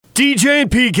DJ and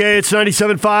PK, it's 97.5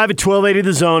 at 1280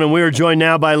 The Zone, and we are joined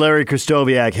now by Larry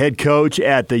Krystkowiak, head coach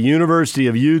at the University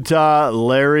of Utah.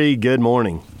 Larry, good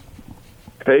morning.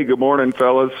 Hey, good morning,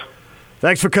 fellas.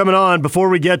 Thanks for coming on. Before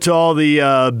we get to all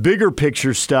the bigger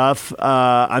picture stuff,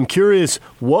 I'm curious,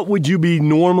 what would you be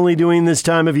normally doing this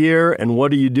time of year, and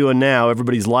what are you doing now?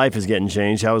 Everybody's life is getting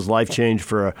changed. How has life changed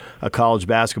for a college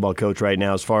basketball coach right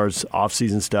now as far as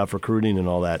off-season stuff, recruiting, and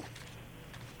all that?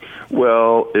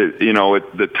 Well,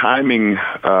 the timing,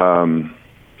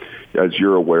 as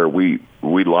you're aware, we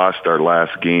lost our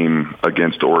last game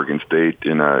against Oregon State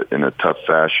in a tough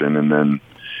fashion, and then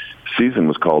season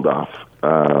was called off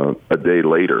a day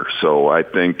later. So I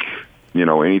think,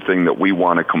 anything that we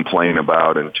want to complain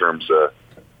about in terms of,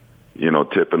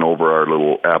 tipping over our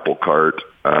little apple cart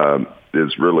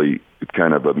is really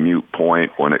kind of a moot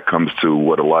point when it comes to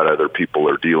what a lot of other people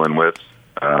are dealing with.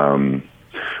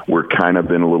 We're kind of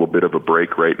in a little bit of a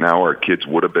break right now. Our kids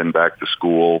would have been back to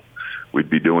school. We'd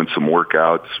be doing some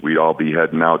workouts. We'd all be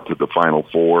heading out to the Final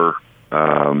Four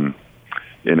in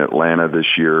Atlanta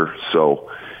this year.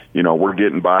 So, we're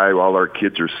getting by. All our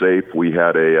kids are safe. We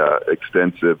had a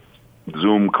extensive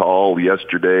Zoom call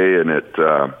yesterday, and it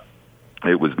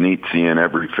was neat seeing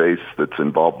every face that's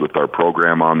involved with our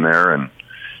program on there, and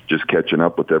just catching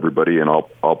up with everybody in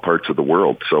all parts of the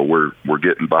world. So we're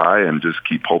getting by and just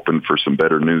keep hoping for some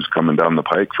better news coming down the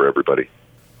pike for everybody.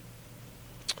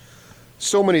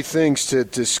 So many things to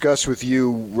discuss with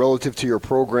you relative to your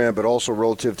program, but also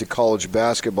relative to college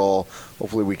basketball.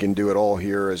 Hopefully we can do it all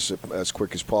here as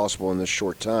quick as possible in this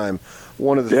short time.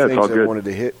 One of the things I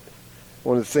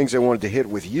wanted to hit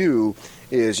with you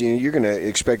is you're going to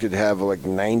expect it to have like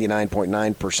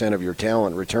 99.9% of your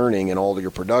talent returning and all of your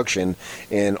production,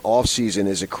 and off-season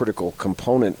is a critical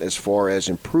component as far as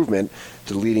improvement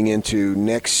to leading into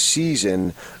next season.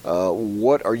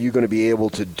 What are you going to be able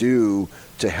to do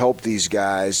to help these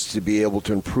guys to be able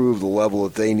to improve the level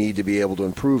that they need to be able to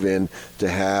improve in to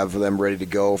have them ready to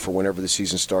go for whenever the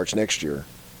season starts next year?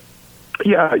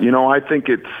 Yeah, I think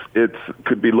it's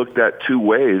could be looked at two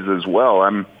ways as well.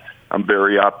 I'm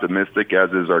very optimistic,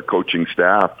 as is our coaching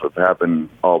staff, of having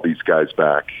all these guys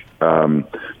back.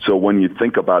 So when you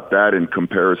think about that in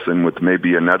comparison with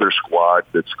maybe another squad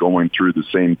that's going through the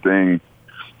same thing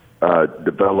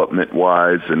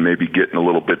development-wise and maybe getting a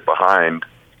little bit behind,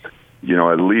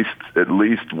 at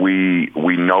least we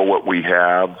know what we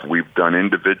have. We've done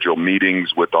individual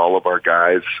meetings with all of our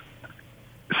guys,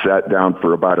 sat down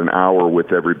for about an hour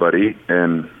with everybody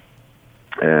and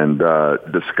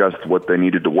discussed what they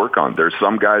needed to work on. There's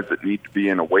some guys that need to be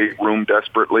in a weight room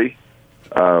desperately,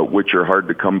 which are hard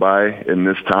to come by in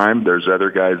this time. There's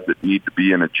other guys that need to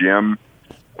be in a gym,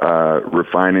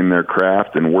 refining their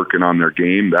craft and working on their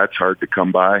game. That's hard to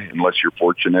come by unless you're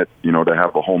fortunate, to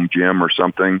have a home gym or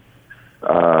something.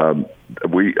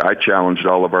 I challenged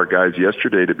all of our guys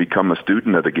yesterday to become a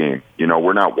student of the game.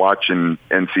 We're not watching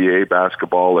NCAA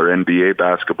basketball or NBA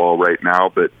basketball right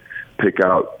now, but pick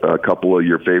out a couple of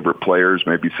your favorite players,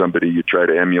 maybe somebody you try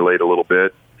to emulate a little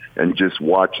bit, and just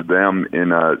watch them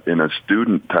in a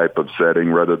student type of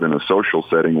setting rather than a social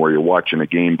setting where you're watching a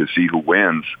game to see who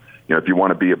wins. If you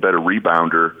want to be a better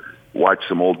rebounder, watch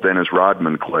some old Dennis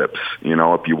Rodman clips.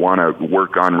 If you want to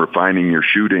work on refining your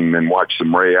shooting, then watch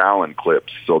some Ray Allen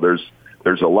clips. So there's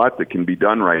a lot that can be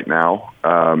done right now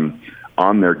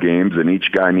on their games, and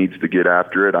each guy needs to get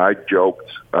after it. I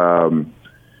joked,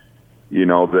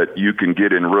 that you can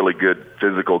get in really good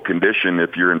physical condition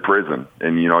if you're in prison.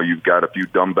 And, you've got a few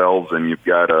dumbbells and you've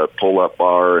got a pull-up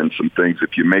bar and some things.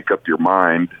 If you make up your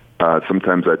mind,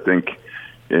 sometimes I think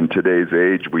in today's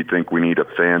age, we think we need a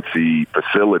fancy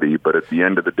facility, but at the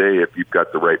end of the day, if you've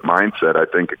got the right mindset, I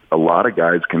think a lot of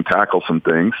guys can tackle some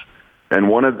things. And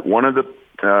one of the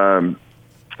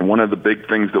big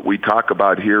things that we talk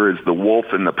about here is the wolf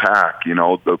in the pack.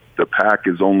 The pack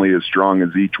is only as strong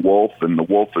as each wolf, and the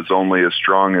wolf is only as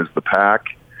strong as the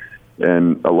pack.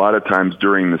 And a lot of times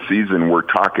during the season, we're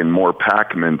talking more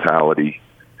pack mentality.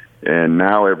 And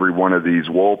now every one of these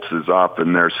wolves is off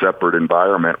in their separate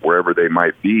environment, wherever they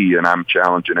might be. And I'm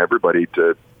challenging everybody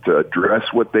to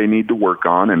address what they need to work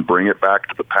on and bring it back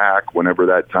to the pack whenever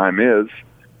that time is.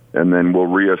 And then we'll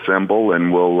reassemble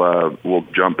and we'll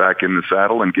jump back in the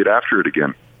saddle and get after it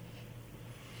again.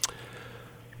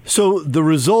 So the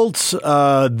results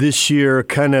this year,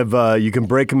 kind of, you can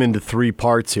break them into three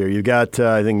parts here. You got,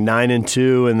 I think,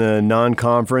 9-2 in the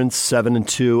non-conference,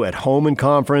 7-2 at home in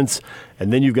conference,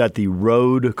 and then you've got the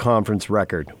road conference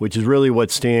record, which is really what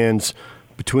stands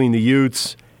between the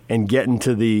Utes and getting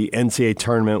to the NCAA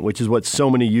tournament, which is what so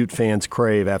many Ute fans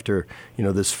crave after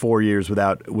this 4 years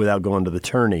without going to the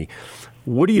tourney.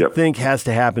 What do you think has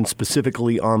to happen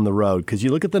specifically on the road? Because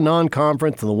you look at the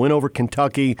non-conference and the win over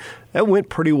Kentucky, that went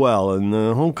pretty well, and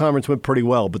the home conference went pretty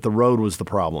well, but the road was the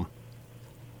problem.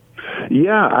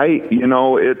 Yeah,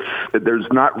 there's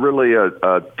not really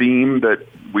a theme that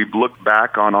we've looked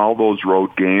back on all those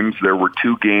road games. There were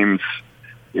 2 games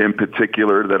in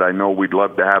particular that I know we'd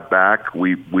love to have back.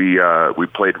 We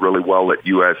played really well at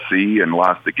USC and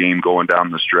lost the game going down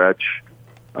the stretch.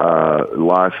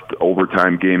 Lost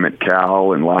overtime game at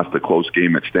Cal and lost a close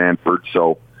game at Stanford.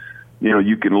 So,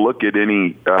 you can look at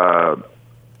any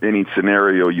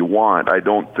scenario you want. I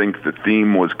don't think the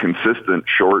theme was consistent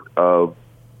short of,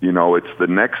 it's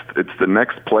the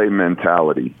next play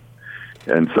mentality.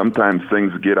 And sometimes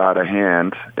things get out of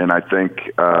hand, and I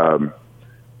think that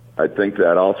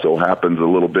also happens a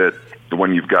little bit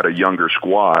when you've got a younger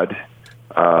squad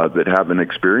that haven't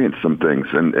experienced some things,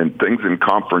 and things in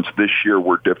conference this year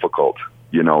were difficult.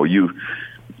 We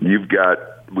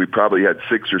probably had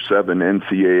 6 or 7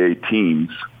 NCAA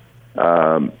teams,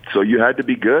 so you had to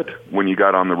be good when you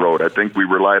got on the road. I think we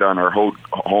relied on our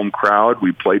home crowd.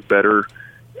 We played better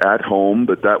at home,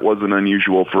 but that wasn't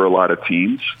unusual for a lot of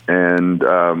teams. And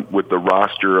with the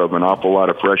roster of an awful lot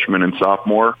of freshmen and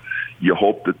sophomore, you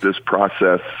hope that this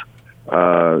process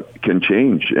can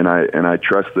change, and I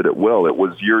trust that it will. It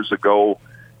was years ago.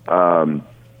 The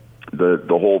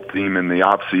whole theme in the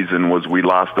off season was we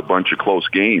lost a bunch of close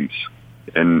games,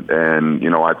 and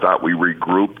I thought we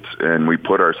regrouped and we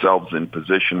put ourselves in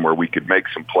position where we could make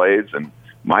some plays. And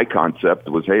my concept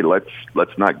was, hey, let's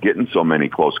not get in so many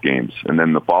close games. And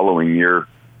then the following year,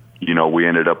 we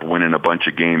ended up winning a bunch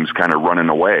of games, kind of running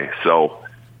away. So.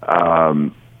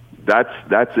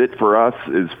 That's it for us,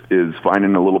 is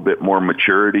finding a little bit more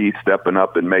maturity, stepping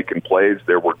up and making plays.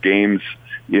 There were games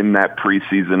in that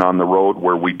preseason on the road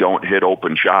where we don't hit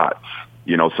open shots.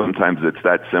 Sometimes it's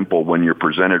that simple. When you're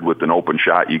presented with an open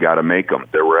shot, you got to make them.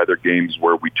 There were other games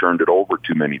where we turned it over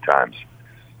too many times.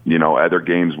 Other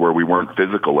games where we weren't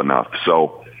physical enough.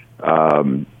 So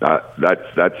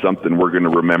that's something we're going to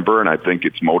remember, and I think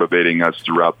it's motivating us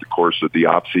throughout the course of the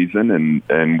off season. And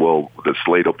the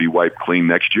slate will be wiped clean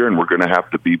next year, and we're going to have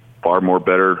to be far more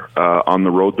better on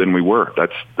the road than we were.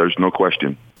 There's no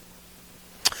question.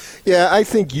 Yeah, I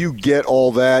think you get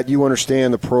all that. You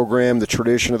understand the program, the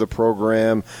tradition of the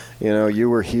program. You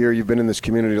were here. You've been in this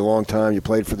community a long time. You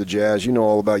played for the Jazz. You know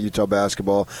all about Utah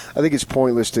basketball. I think it's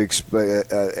pointless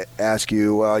to ask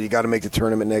you, you got to make the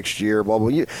tournament next year, blah,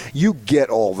 blah. You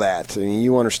get all that. I mean,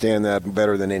 you understand that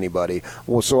better than anybody.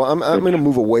 Well, so I'm going to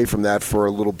move away from that for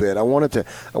a little bit. I wanted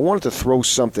to throw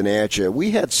something at you.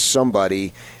 We had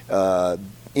somebody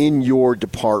in your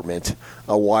department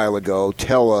a while ago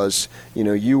tell us,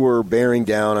 you were bearing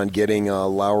down on getting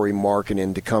Lauri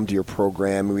Markkanen to come to your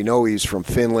program. We know he's from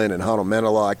Finland and Hannu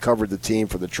Menala. I covered the team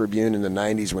for the Tribune in the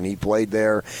 90s when he played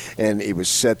there, and he was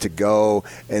set to go.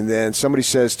 And then somebody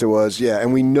says to us,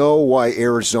 and we know why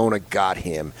Arizona got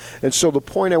him. And so the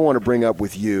point I want to bring up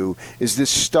with you is this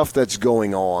stuff that's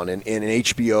going on. And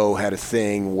HBO had a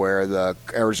thing where the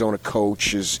Arizona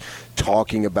coach is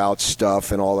talking about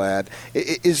stuff and all that.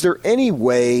 Is there any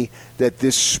way that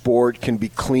this sport can be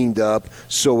cleaned up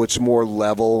so it's more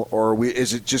level, or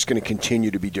is it just going to continue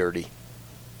to be dirty?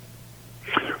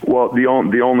 Well, the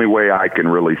only way I can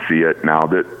really see it now,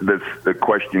 the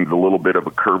question's a little bit of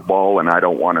a curveball, and I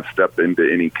don't want to step into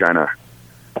any kind of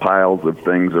piles of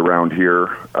things around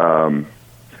here.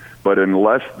 But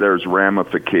unless there's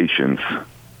ramifications,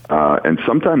 and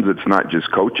sometimes it's not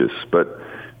just coaches,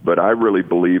 but I really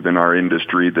believe in our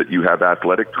industry that you have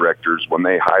athletic directors, when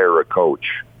they hire a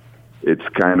coach, it's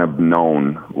kind of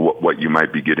known what you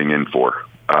might be getting in for.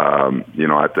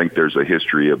 I think there's a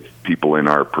history of people in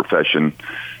our profession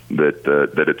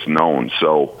that it's known.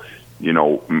 So,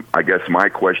 I guess my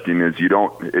question is,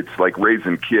 it's like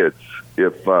raising kids.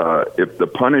 If the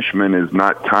punishment is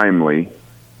not timely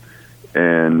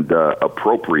and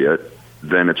appropriate,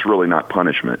 then it's really not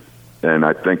punishment. And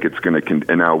I think it's going to.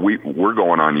 And now we're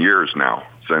going on years now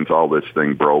since all this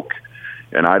thing broke,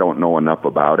 and I don't know enough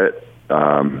about it.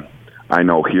 I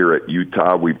know here at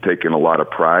Utah we've taken a lot of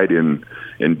pride in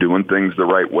doing things the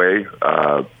right way.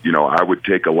 I would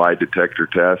take a lie detector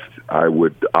test. I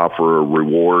would offer a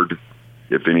reward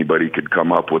if anybody could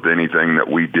come up with anything that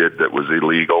we did that was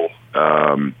illegal,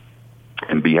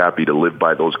 and be happy to live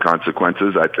by those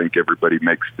consequences. I think everybody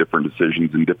makes different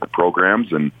decisions in different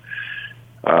programs, and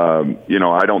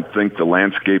I don't think the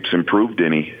landscape's improved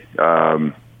any.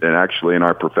 And actually, in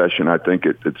our profession, I think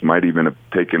it might even have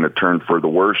taken a turn for the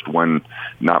worst when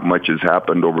not much has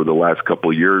happened over the last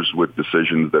couple of years with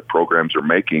decisions that programs are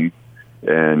making.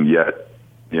 And yet,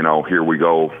 here we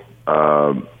go,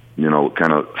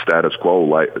 kind of status quo.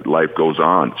 Life goes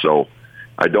on. So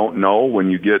I don't know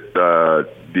when you get the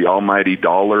almighty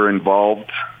dollar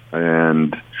involved,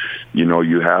 and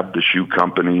you have the shoe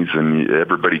companies, and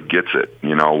everybody gets it.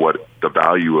 What the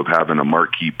value of having a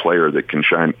marquee player that can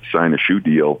sign a shoe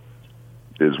deal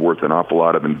is worth an awful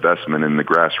lot of investment in the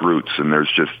grassroots, and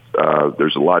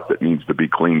there's a lot that needs to be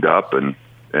cleaned up, and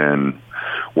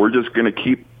we're just going to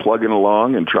keep plugging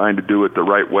along and trying to do it the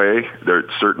right way. There are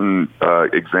certain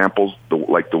examples,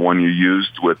 like the one you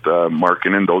used with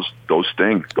Markkanen, those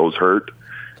sting, those hurt,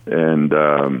 and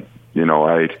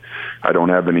I don't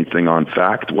have anything on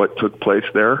fact what took place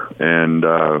there, and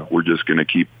we're just going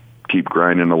to keep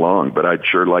grinding along. But I'd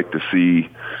sure like to see.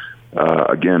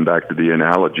 Again, back to the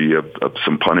analogy of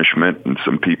some punishment and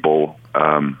some people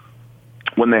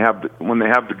when they have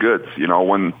the goods.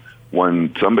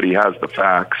 When somebody has the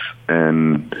facts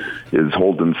and is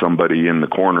holding somebody in the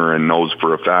corner and knows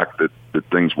for a fact that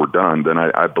things were done, then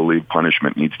I believe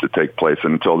punishment needs to take place.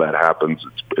 And until that happens,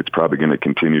 it's probably going to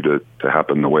continue to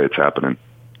happen the way it's happening.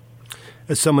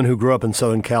 As someone who grew up in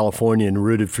Southern California and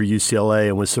rooted for UCLA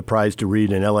and was surprised to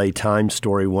read an LA Times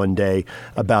story one day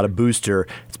about a booster,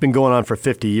 it's been going on for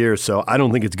 50 years, so I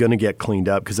don't think it's going to get cleaned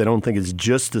up because I don't think it's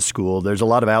just the school. There's a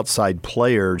lot of outside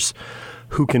players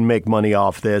who can make money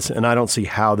off this, and I don't see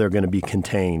how they're going to be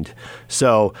contained.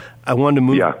 So I wanted to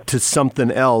move to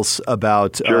something else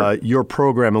about your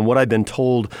program and what I've been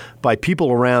told by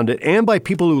people around it and by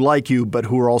people who like you but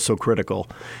who are also critical.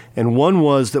 And one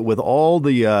was that with all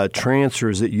the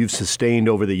transfers that you've sustained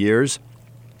over the years,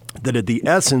 that at the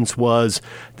essence was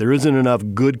there isn't enough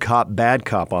good cop, bad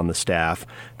cop on the staff.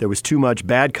 There was too much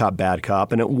bad cop,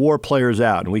 and it wore players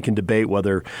out. And we can debate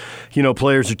whether,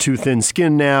 players are too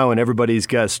thin-skinned now and everybody's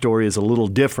got a story is a little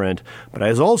different. But I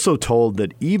was also told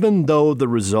that even though the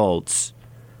results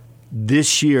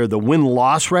this year, the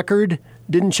win-loss record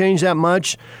didn't change that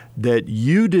much, that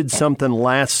you did something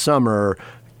last summer,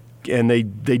 and they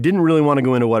didn't really want to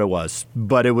go into what it was.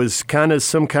 But it was kind of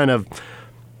some kind of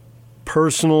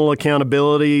personal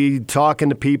accountability, talking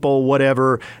to people,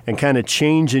 whatever, and kind of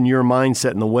changing your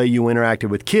mindset and the way you interacted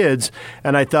with kids.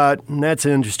 And I thought, that's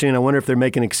interesting. I wonder if they're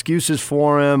making excuses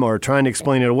for him or trying to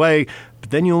explain it away.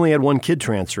 But then you only had one kid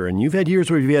transfer, and you've had years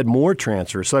where you've had more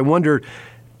transfers. So I wondered,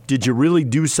 did you really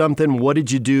do something? What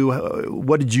did you do?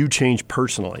 What did you change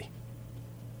personally?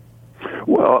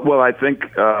 Well, I think,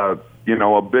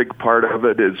 a big part of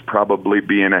it is probably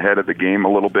being ahead of the game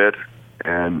a little bit.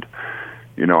 And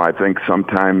I think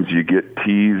sometimes you get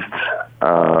teased,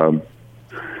 in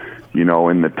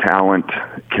the talent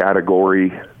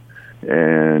category,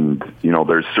 and,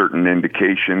 there's certain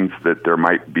indications that there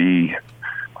might be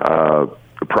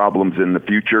problems in the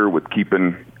future with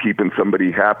keeping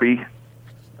somebody happy.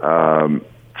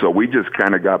 So we just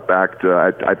kind of got back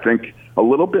to, I think a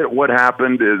little bit what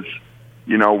happened is,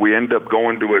 we end up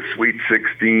going to a Sweet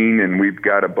 16, and we've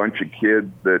got a bunch of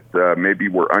kids that maybe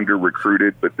were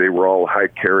under-recruited, but they were all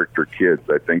high-character kids.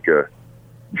 I think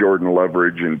Jordan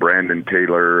Loveridge and Brandon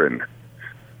Taylor and,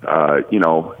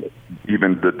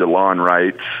 even the DeLon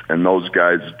Wrights and those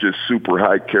guys, just super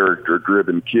high-character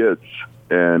driven kids.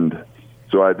 And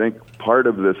so I think part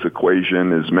of this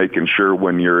equation is making sure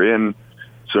when you're in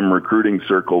some recruiting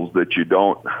circles that you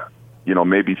don't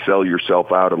maybe sell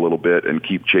yourself out a little bit and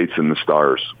keep chasing the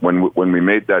stars. When we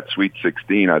made that Sweet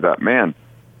 16, I thought, man,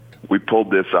 we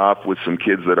pulled this off with some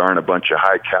kids that aren't a bunch of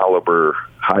high caliber,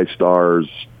 high stars,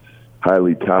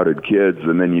 highly touted kids,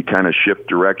 and then you kind of shift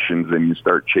directions and you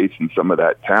start chasing some of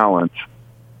that talent.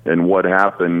 And what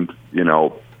happened,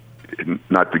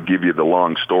 not to give you the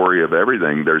long story of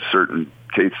everything, there's certain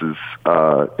cases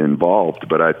involved,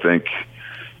 but I think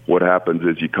what happens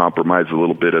is you compromise a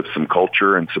little bit of some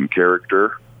culture and some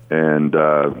character, and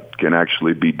can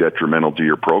actually be detrimental to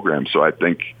your program. So I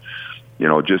think,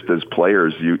 just as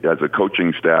players, as a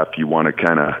coaching staff, you want to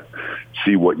kind of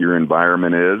see what your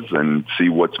environment is and see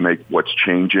what's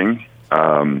changing.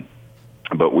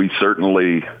 But we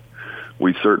certainly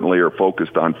are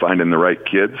focused on finding the right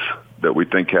kids that we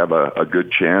think have a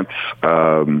good chance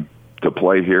to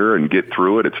play here and get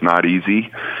through it. It's not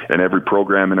easy, and every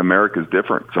program in America is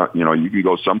different. So, you can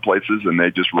go some places and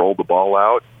they just roll the ball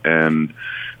out, and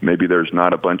maybe there's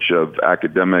not a bunch of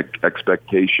academic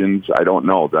expectations. I don't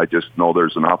know. I just know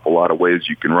there's an awful lot of ways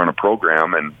you can run a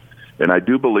program, and I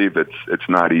do believe it's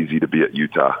not easy to be at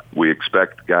Utah. We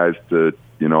expect guys to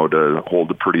hold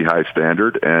a pretty high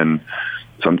standard, and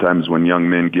sometimes when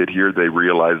young men get here, they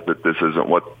realize that this isn't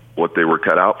what they were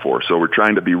cut out for. So we're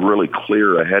trying to be really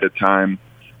clear ahead of time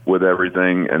with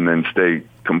everything, and then stay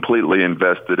completely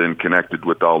invested and connected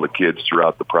with all the kids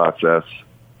throughout the process,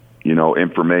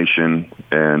 information,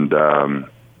 and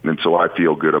so I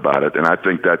feel good about it. And I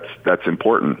think that's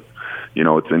important. You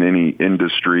know, it's in any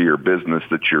industry or business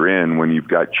that you're in. When you've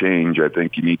got change, I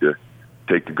think you need to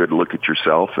take a good look at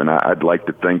yourself. And I'd like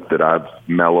to think that I've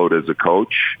mellowed as a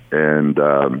coach, and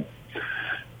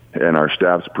our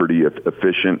staff's pretty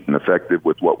efficient and effective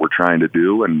with what we're trying to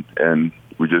do. And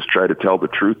we just try to tell the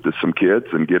truth to some kids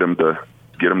and get them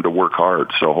to work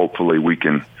hard. So hopefully we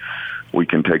can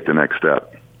take the next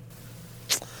step.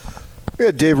 We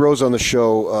had Dave Rose on the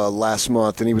show last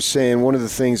month, and he was saying one of the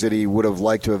things that he would have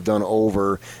liked to have done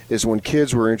over is when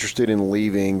kids were interested in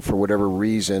leaving for whatever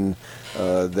reason,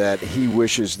 that he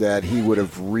wishes that he would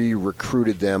have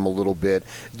re-recruited them a little bit.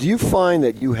 Do you find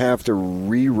that you have to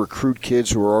re-recruit kids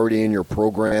who are already in your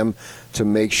program to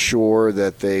make sure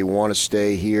that they want to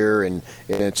stay here, and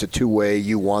it's a two-way,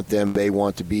 you want them, they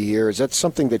want to be here? Is that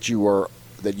something that you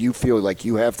feel like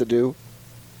you have to do?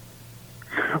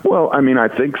 Well, I mean, I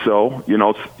think so. You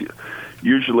know,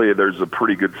 usually there's a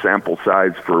pretty good sample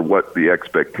size for what the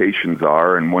expectations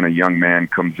are. And when a young man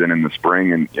comes in the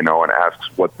spring and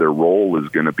asks what their role is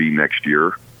going to be next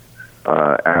year,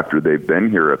 after they've been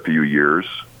here a few years,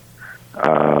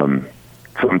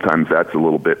 sometimes that's a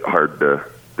little bit hard to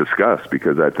discuss,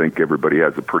 because I think everybody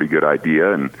has a pretty good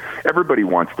idea and everybody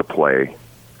wants to play.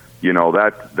 You know,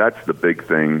 that's the big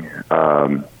thing.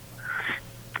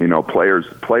 You know, players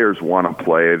want to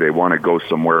play. They want to go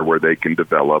somewhere where they can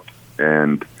develop.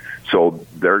 And so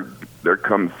there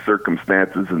comes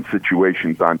circumstances and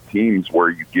situations on teams where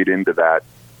you get into that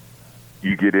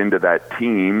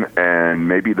team, and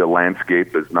maybe the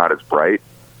landscape is not as bright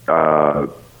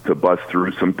to bust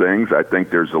through some things. I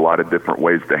think there's a lot of different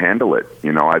ways to handle it.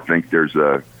 You know, I think there's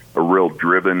a real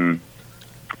driven,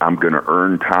 I'm going to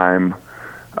earn time.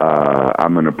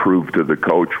 I'm going to prove to the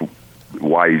coach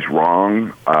why he's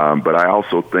wrong. But I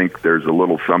also think there's a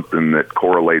little something that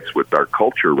correlates with our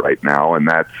culture right now, and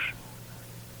that's,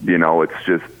 you know, it's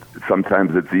just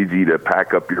sometimes it's easy to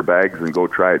pack up your bags and go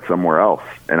try it somewhere else.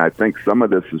 And I think some of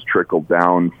this has trickled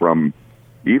down from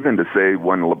even to say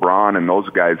when LeBron and those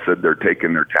guys said they're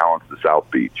taking their talents to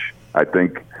South Beach. I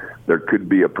think there could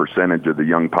be a percentage of the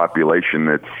young population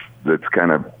that's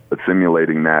kind of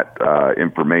assimilating that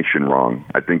information wrong.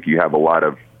 I think you have a lot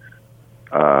of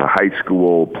high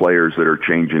school players that are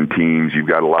changing teams. You've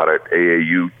got a lot of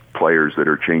AAU players that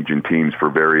are changing teams for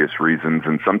various reasons.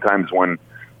 And sometimes when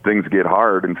things get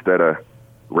hard, instead of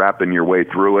wrapping your way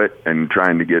through it and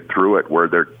trying to get through it where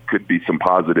there could be some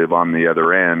positive on the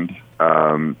other end,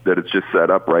 that it's just set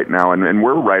up right now. And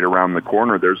we're right around the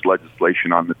corner. There's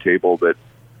legislation on the table that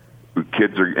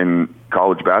kids are in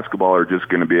college basketball are just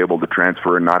going to be able to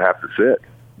transfer and not have to sit.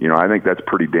 You know, I think that's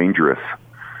pretty dangerous.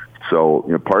 So,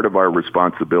 you know, part of our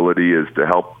responsibility is to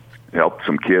help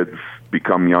some kids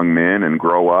become young men and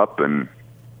grow up. And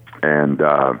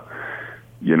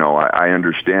you know, I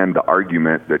understand the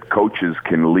argument that coaches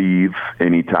can leave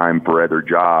anytime for other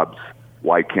jobs.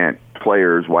 Why can't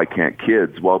players? Why can't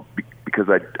kids? Well, because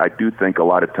I do think a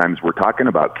lot of times we're talking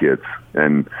about kids,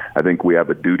 and I think we have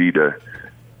a duty to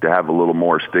have a little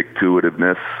more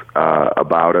stick-to-itiveness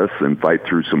about us and fight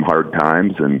through some hard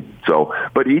times. And so,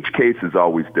 but each case is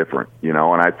always different, you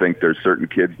know, and I think there's certain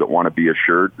kids that want to be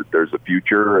assured that there's a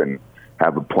future and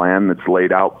have a plan that's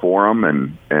laid out for them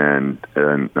and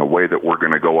a way that we're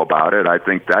going to go about it. I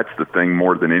think that's the thing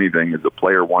more than anything, is the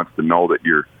player wants to know that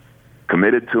you're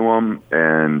committed to them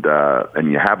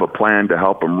and you have a plan to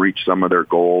help them reach some of their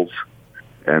goals.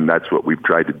 And that's what we've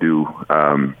tried to do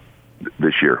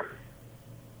this year.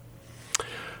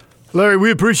 Larry,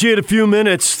 we appreciate a few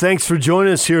minutes. Thanks for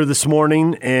joining us here this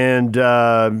morning. And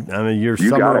I mean, your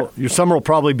summer will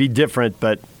probably be different,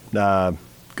 but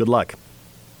good luck.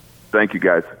 Thank you,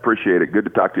 guys. Appreciate it. Good to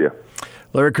talk to you.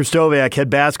 Larry Krystkowiak, head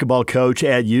basketball coach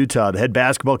at Utah. The head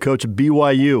basketball coach at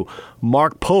BYU,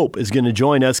 Mark Pope, is going to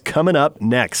join us coming up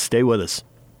next. Stay with us.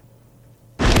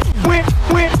 Win,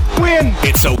 win, win.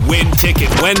 It's a Win Ticket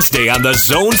Wednesday on the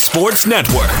Zone Sports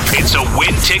Network. It's a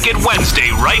Win Ticket Wednesday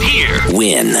right here.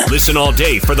 Win. Listen all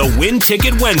day for the Win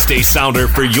Ticket Wednesday sounder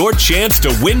for your chance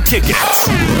to win tickets.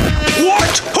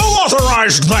 What? Who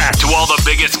authorized that? To all the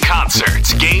biggest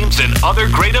concerts, games, and other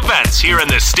great events here in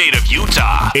the state of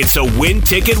Utah. It's a Win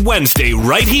Ticket Wednesday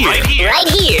right here. Right here. Right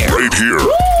here. Right here.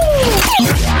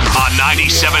 On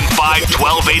 97.5,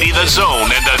 1280 The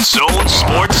Zone and the Zone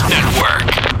Sports Network.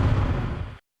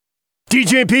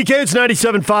 DJ and PK, it's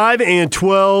 97.5 and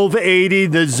 1280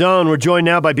 The Zone. We're joined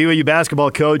now by BYU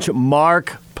basketball coach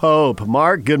Mark Pope.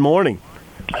 Mark, good morning.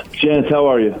 Gents, how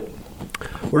are you?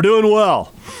 We're doing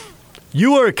well.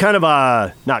 You are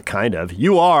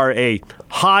you are a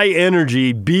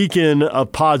high-energy beacon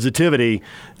of positivity.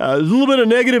 There's a little bit of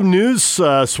negative news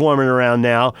swarming around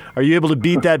now. Are you able to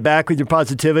beat that back with your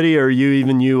positivity, or are you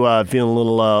feeling a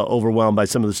little overwhelmed by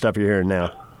some of the stuff you're hearing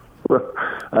now? Well,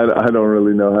 I don't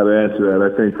really know how to answer that.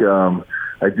 I think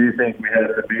I do think we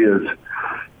have to be as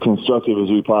constructive as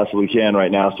we possibly can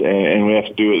right now, and we have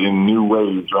to do it in new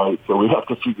ways, right? So we have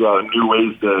to figure out new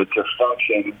ways to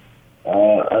function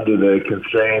under the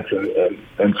constraints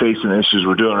and facing the issues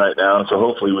we're doing right now. So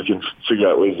hopefully we can figure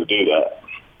out ways to do that.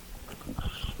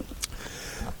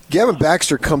 Gavin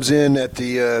Baxter comes in at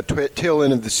the tail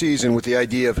end of the season with the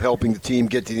idea of helping the team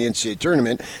get to the NCAA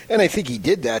tournament, and I think he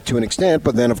did that to an extent,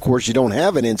 but then, of course, you don't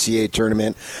have an NCAA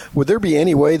tournament. Would there be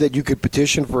any way that you could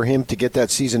petition for him to get that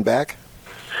season back?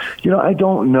 I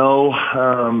don't know.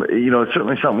 It's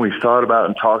certainly something we've thought about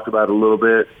and talked about a little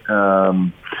bit.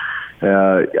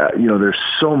 There's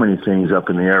so many things up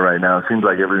in the air right now. It seems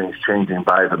like everything's changing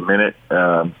by the minute.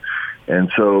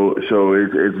 And so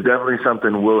it's definitely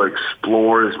something we'll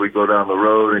explore as we go down the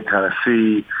road and kind of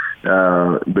see.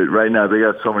 But right now they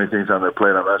got so many things on their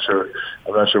plate. I'm not sure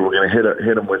we're going to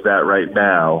hit them with that right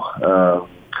now.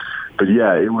 But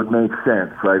yeah, it would make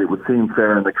sense, right? It would seem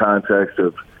fair in the context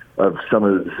of some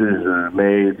of the decisions that are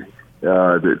made.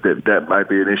 That might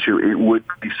be an issue. It would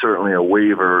be certainly a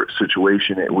waiver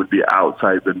situation. It would be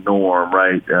outside the norm,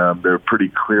 right? They're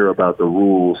pretty clear about the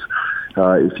rules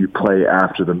if you play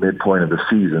after the midpoint of the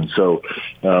season. So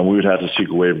we would have to seek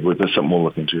a waiver, but that's something we'll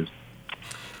look into.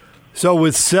 So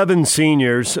with 7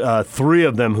 seniors, 3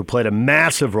 of them who played a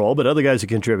massive role, but other guys who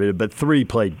contributed, but 3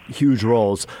 played huge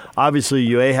roles. Obviously,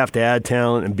 you A, have to add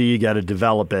talent, and B, you got to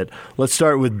develop it. Let's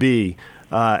start with B.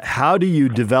 How do you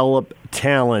develop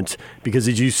talent? Because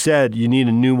as you said, you need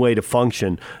a new way to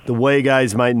function. The way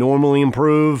guys might normally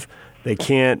improve, they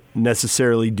can't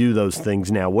necessarily do those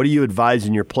things now. What are you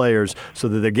advising your players so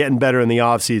that they're getting better in the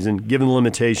offseason, given the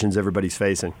limitations everybody's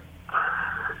facing?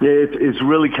 Yeah, it's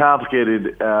really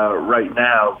complicated right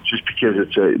now, just because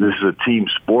this is a team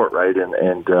sport, right?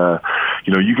 And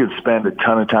you can spend a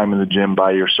ton of time in the gym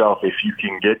by yourself if you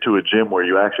can get to a gym where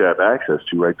you actually have access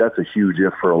to, right? That's a huge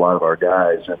if for a lot of our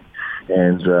guys.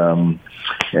 And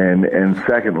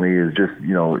secondly is just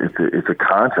it's a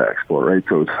contact sport, right?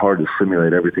 So it's hard to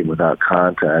simulate everything without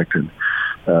contact, and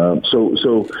we're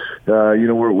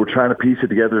trying to piece it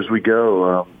together as we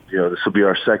go. This will be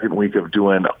our second week of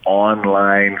doing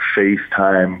online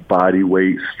FaceTime body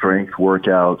weight strength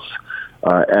workouts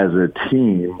as a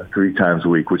team 3 times a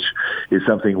week, which is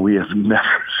something we have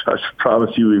never. I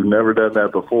promise you, we've never done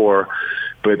that before.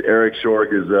 But Eric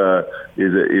Shork is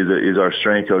our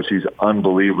strength coach. He's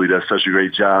unbelievably does such a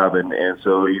great job, and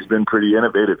so he's been pretty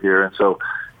innovative here. And so,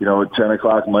 at 10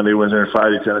 o'clock Monday, Wednesday, and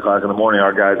Friday, 10 o'clock in the morning,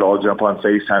 our guys all jump on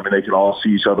FaceTime, and they can all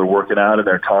see each other working out, and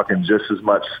they're talking just as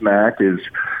much smack as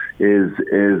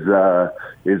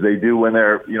they do when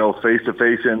they're face to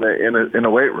face in the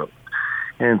weight room.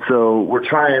 And so we're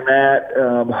trying that.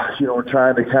 We're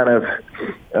trying to kind of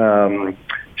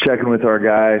check in with our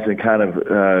guys and kind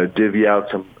of divvy out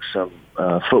some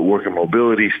footwork and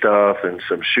mobility stuff and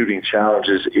some shooting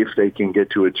challenges if they can get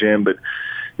to a gym. But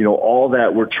all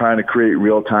that we're trying to create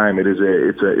real time.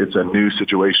 It's a new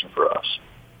situation for us.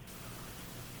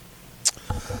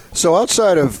 So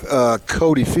outside of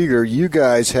Cody Fueger, you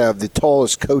guys have the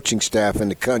tallest coaching staff in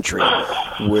the country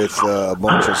with a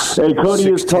bunch of Hey,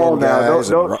 Cody is tall now.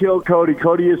 Don't kill Cody.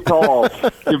 Cody is tall.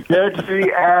 Compared to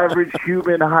the average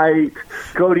human height,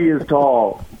 Cody is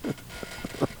tall.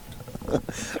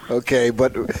 Okay,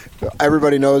 but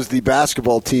everybody knows the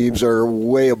basketball teams are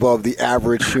way above the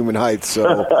average human height.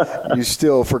 So you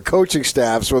still, for coaching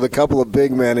staffs with a couple of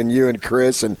big men and you and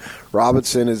Chris and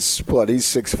Robinson is, he's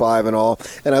 6'5" and all.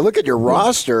 And I look at your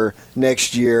roster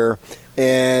next year,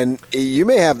 and you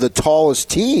may have the tallest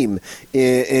team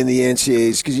in the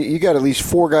NCAAs because you got at least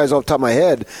 4 guys off the top of my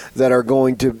head that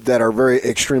are very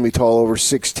extremely tall, over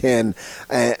 6'10".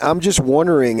 I'm just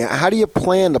wondering, how do you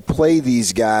plan to play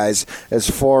these guys as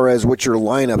far as what your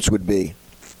lineups would be?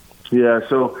 Yeah,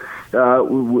 so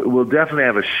we'll definitely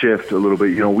have a shift a little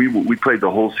bit. We played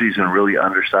the whole season really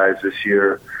undersized this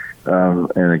year. And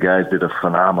the guys did a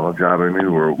phenomenal job. I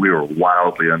mean, we were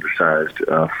wildly undersized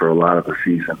for a lot of the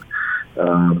season.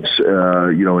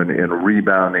 In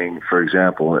rebounding, for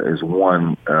example, is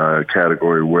one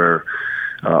category where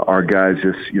our guys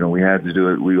just, we had to do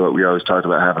it. We always talked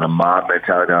about having a mob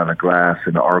mentality on the glass,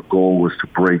 and our goal was to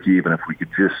break even. If we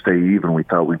could just stay even, we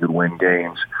thought we could win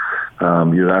games.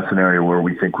 That's an area where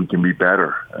we think we can be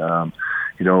better.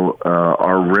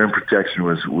 Our rim protection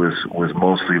was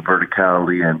mostly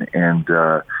verticality and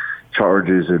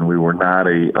charges, and we were not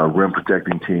a rim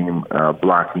protecting team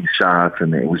blocking shots,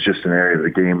 and it was just an area of the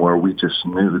game where we just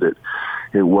knew that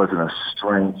it wasn't a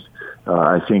strength.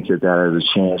 I think that has a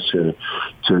chance to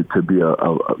be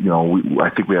I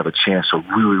think we have a chance to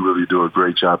really, really do a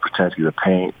great job protecting the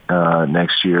paint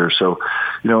next year. So,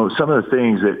 some of the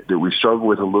things that we struggle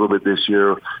with a little bit this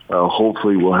year,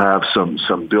 hopefully we'll have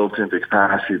some built-in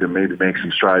capacity to maybe make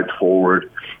some strides forward.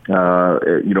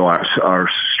 Our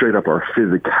straight up our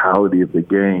physicality of the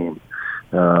game.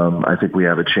 I think we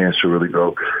have a chance to really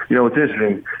go. It's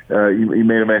interesting. You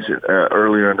made a mention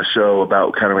earlier in the show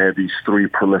about kind of we had these 3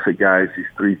 prolific guys, these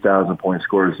 3,000-point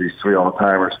scorers, these 3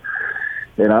 all-timers.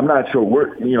 And I'm not sure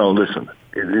listen,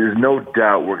 there's no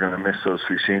doubt we're going to miss those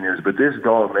 3 seniors, but this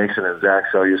Dalton Mason and Zach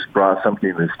Sellius brought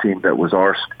something to this team that was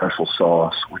our special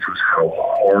sauce, which was how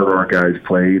hard our guys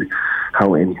played,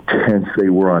 how intense they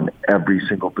were on every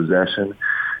single possession.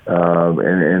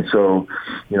 And so,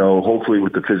 hopefully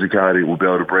with the physicality we'll be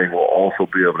able to bring, we'll also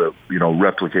be able to,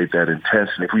 replicate that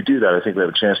intensity. If we do that, I think we have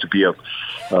a chance to be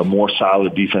a more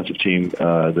solid defensive team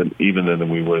than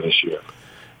we were this year.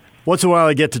 Once in a while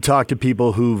I get to talk to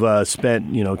people who've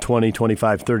spent, 20,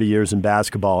 25, 30 years in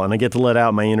basketball, and I get to let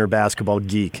out my inner basketball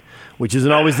geek, which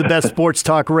isn't always the best sports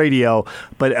talk radio,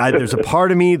 but there's a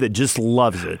part of me that just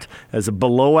loves it. As a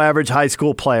below-average high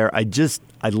school player, I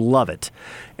love it.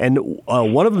 And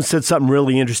one of them said something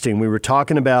really interesting. We were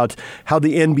talking about how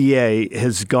the NBA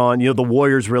has gone, the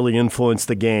Warriors really influenced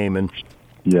the game, and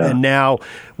now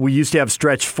we used to have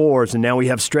stretch 4s, and now we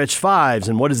have stretch 5s.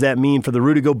 And what does that mean for the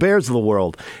Rudy Goberts of the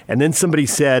world? And then somebody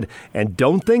said, and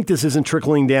don't think this isn't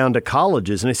trickling down to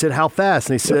colleges. And I said, how fast?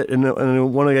 And they said, and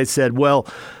one of the guys said, well,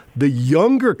 the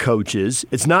younger coaches,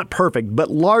 it's not perfect,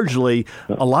 but largely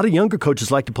a lot of younger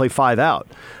coaches like to play 5 out.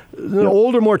 The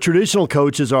older, more traditional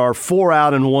coaches are 4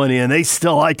 out and 1 in. They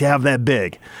still like to have that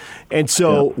big. And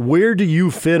so where do you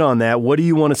fit on that? What do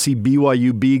you want to see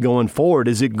BYU be going forward?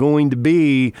 Is it going to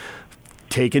be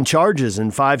taking charges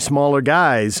and 5 smaller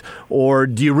guys, or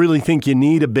do you really think you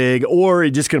need a big, or are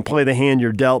you just going to play the hand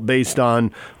you're dealt based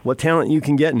on what talent you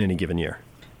can get in any given year?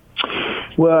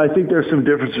 Well, I think there's some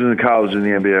differences in college and the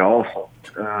NBA also.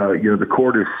 The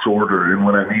court is shorter, and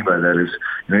what I mean by that is,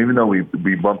 even though we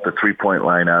bumped the 3-point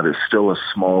line out, it's still a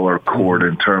smaller court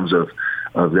in terms of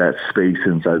that space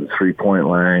inside the 3-point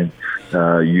line.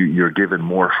 You're given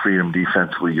more freedom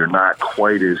defensively. You're not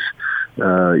quite as, the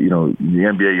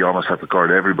NBA, you almost have to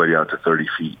guard everybody out to 30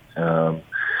 feet.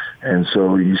 And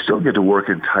so you still get to work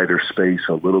in tighter space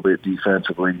a little bit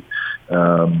defensively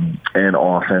and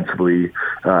offensively.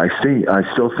 I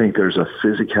still think there's a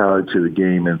physicality to the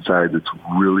game inside that's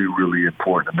really, really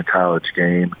important in the college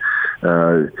game.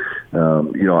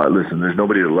 Listen, there's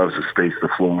nobody that loves to space the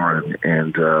floor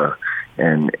and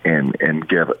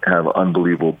have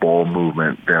unbelievable ball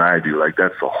movement than I do. Like,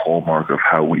 that's the hallmark of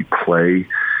how we play.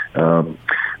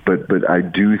 But I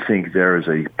do think there is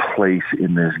a place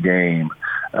in this game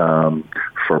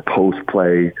for post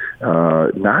play,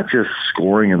 not just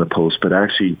scoring in the post, but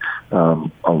actually,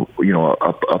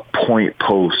 a point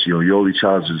post. Yoli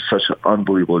Childs does such an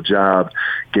unbelievable job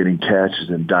getting catches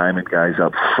and diamond guys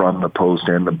up from the post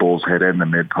and the bull's head and the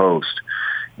mid post.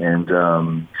 And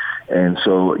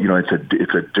so,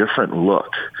 it's a different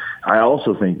look. I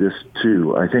also think this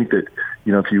too. I think that,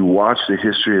 if you watch the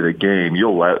history of the game,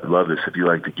 you'll love this if you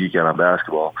like to geek out on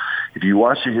basketball. If you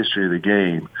watch the history of the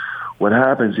game, what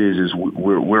happens is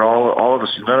we're all of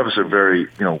us, none of us are very,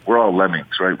 we're all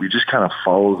lemmings, right? We just kind of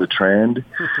follow the trend.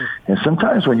 And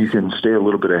sometimes when you can stay a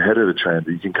little bit ahead of the trend,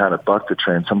 you can kind of buck the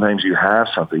trend. Sometimes you have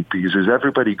something, because as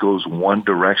everybody goes one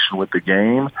direction with the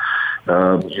game,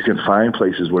 you can find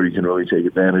places where you can really take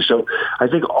advantage. So I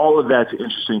think all of that's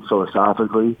interesting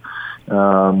philosophically.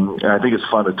 And I think it's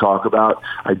fun to talk about.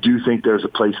 I do think there's a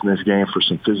place in this game for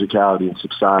some physicality and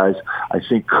some size. I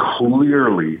think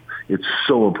clearly it's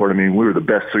so important. I mean, we were the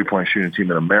best 3-point shooting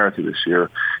team in America this year,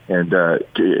 and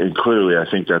clearly I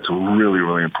think that's really,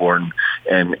 really important.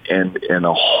 And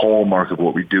a hallmark of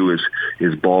what we do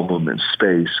is ball movement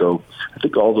space. So I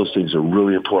think all those things are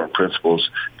really important principles.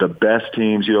 The best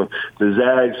teams, the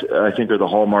Zags, I think, are the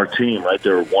hallmark team, right?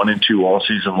 They're 1-2 all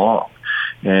season long.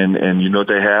 And you know what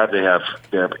they have? They have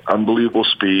unbelievable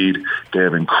speed. They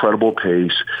have incredible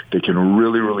pace. They can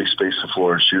really, really space the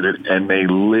floor and shoot it. And they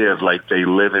live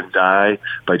and die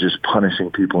by just punishing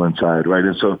people inside, right?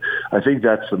 And so I think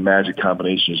that's the magic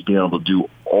combination, is being able to do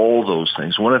all those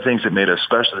things. One of the things that made us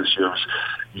special this year was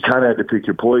you kind of had to pick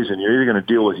your poison. You're either going to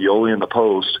deal with Yoli in the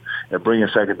post and bring a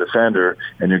second defender,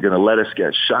 and you're going to let us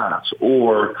get shots,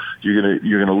 or you're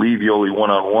going to leave Yoli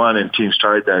one-on-one, and teams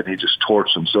tried that, and he just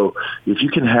torched them. So if you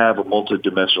can have a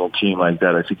multi-dimensional team like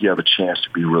that, I think you have a chance to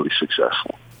be really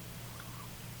successful.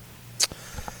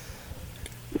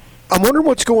 I'm wondering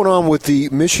what's going on with the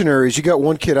missionaries. You got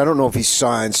one kid, I don't know if he's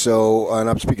signed, and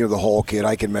I'm speaking of the Hall kid.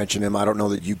 I can mention him. I don't know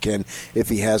that you can if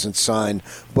he hasn't signed.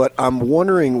 But I'm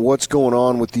wondering what's going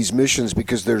on with these missions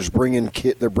because they're bringing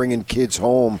kids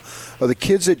home. Are the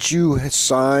kids that you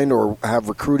signed or have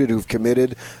recruited who've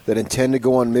committed that intend to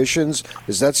go on missions,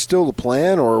 is that still the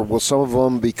plan, or will some of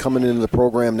them be coming into the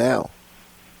program now?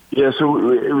 Yeah, so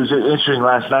it was interesting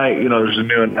last night. There was a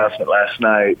new announcement last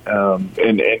night,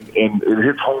 and it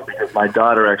hits home because my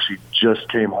daughter actually just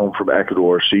came home from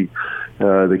Ecuador. They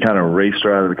kind of raced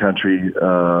her out of the country.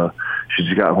 She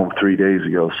just got home 3 days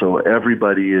ago. So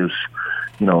everybody is,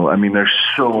 there's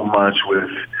so much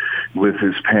with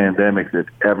this pandemic that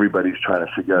everybody's trying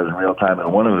to figure out in real time,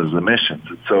 and one of them is the missions.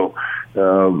 And so,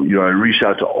 I reached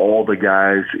out to all the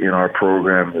guys in our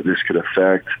program that this could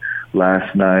affect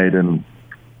last night, and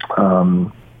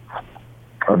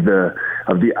of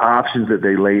the options that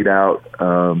they laid out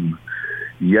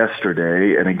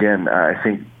yesterday, and again, I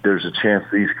think there's a chance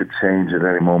these could change at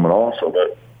any moment also,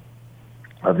 but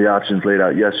of the options laid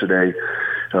out yesterday,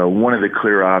 one of the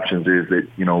clear options is that,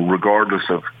 regardless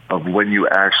of when you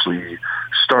actually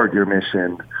start your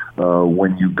mission,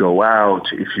 when you go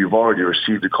out, if you've already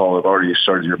received a call, have already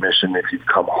started your mission, if you've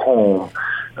come home,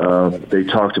 they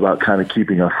talked about kind of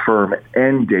keeping a firm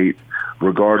end date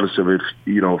regardless of if,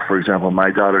 for example, my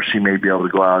daughter, she may be able to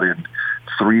go out in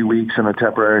 3 weeks in a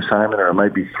temporary assignment, or it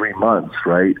might be 3 months,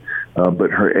 right? But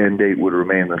her end date would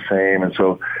remain the same. And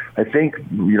so I think,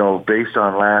 based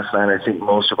on last night, I think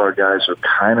most of our guys are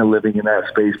kind of living in that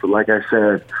space. But like I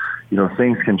said,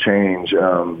 things can change.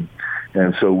 And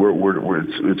so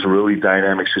it's a really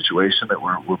dynamic situation that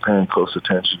we're paying close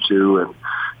attention to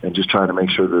and just trying to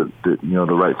make sure that the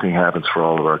right thing happens for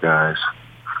all of our guys.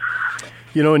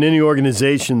 In any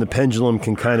organization, the pendulum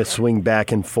can kind of swing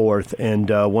back and forth. And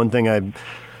one thing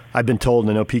I've been told,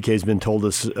 and I know PK's been told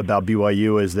this about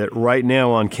BYU, is that right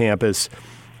now on campus,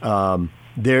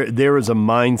 there is a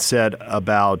mindset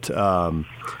about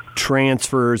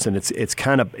transfers, and it's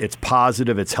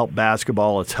positive. It's helped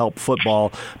basketball. It's helped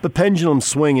football. But pendulums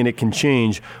swing, and it can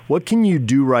change. What can you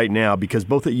do right now? Because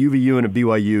both at UVU and at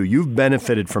BYU, you've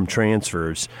benefited from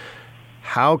transfers.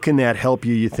 How can that help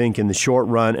you think, in the short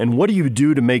run? And what do you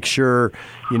do to make sure,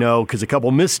 because a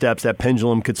couple missteps, that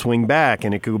pendulum could swing back,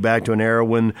 and it could go back to an era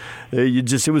when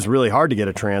it was really hard to get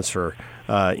a transfer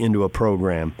into a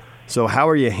program. So how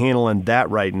are you handling that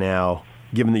right now,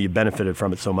 given that you benefited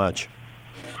from it so much?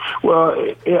 Well,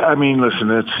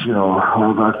 listen, it's,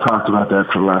 I've talked about that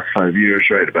for the last 5 years,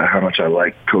 right, about how much I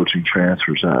like coaching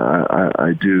transfers.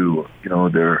 I do.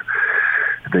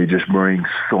 They just bring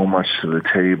so much to the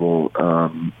table,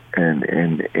 and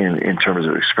in terms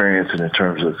of experience, and in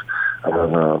terms of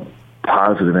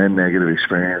positive and negative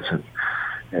experience,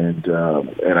 and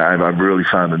I've really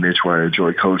found a niche where I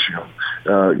enjoy coaching them.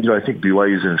 I think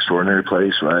BYU is an extraordinary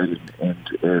place, right?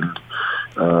 And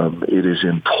it is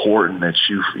important that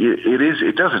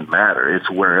it doesn't matter. It's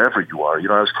wherever you are.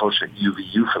 I was coaching at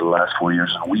UVU for the last 4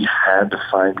 years, and we had to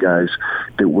find guys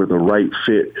that were the right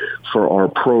fit for our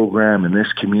program and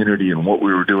this community and what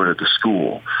we were doing at the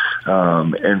school.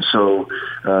 And so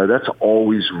that's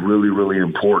always really, really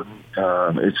important.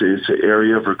 It's an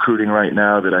area of recruiting right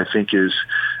now that I think is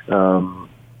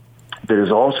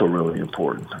also really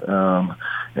important.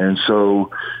 And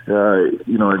so,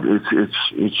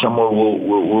 it's somewhere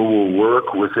we'll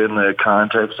work within the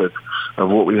context of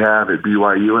what we have at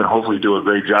BYU, and hopefully do a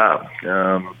great job.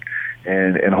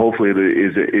 And hopefully it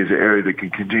is an area that can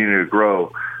continue to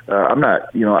grow. I'm not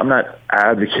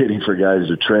advocating for guys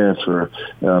to transfer.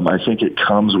 I think it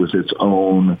comes with its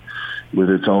own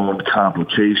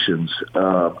complications.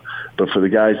 But for the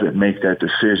guys that make that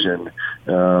decision,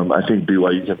 I think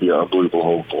BYU can be an unbelievable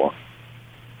home for them.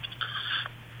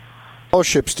 What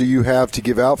scholarships do you have to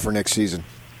give out for next season?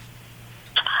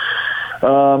 That's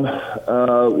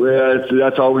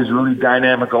always really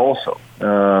dynamic also.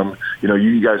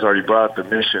 You guys already brought up the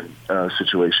mission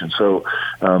situation. So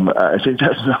I think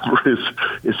that number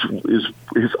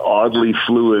is oddly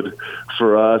fluid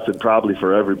for us and probably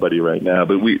for everybody right now.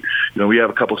 But we have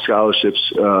a couple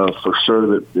scholarships for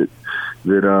sure that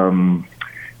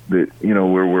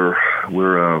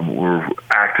we're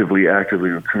actively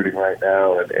recruiting right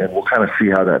now, and we'll kind of see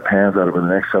how that pans out over the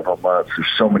next several months. There's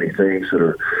so many things that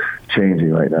are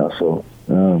changing right now, so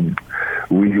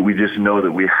we just know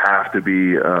that we have to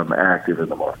be active in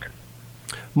the market.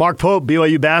 Mark Pope,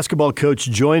 BYU basketball coach,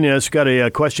 joining us. Got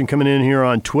a question coming in here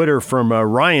on Twitter from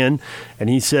Ryan, and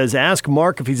he says, ask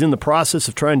Mark if he's in the process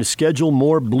of trying to schedule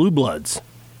more Blue Bloods.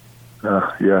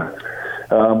 Yeah.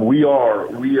 We are.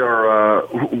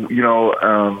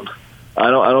 I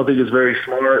don't think it's very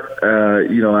smart. I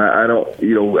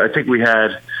think we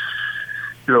had,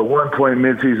 at one point in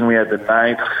midseason, we had the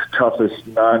 9th toughest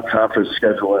non-conference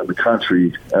schedule in the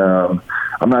country.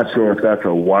 I'm not sure if that's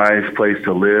a wise place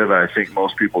to live. I think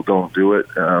most people don't do it.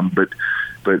 But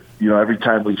every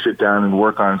time we sit down and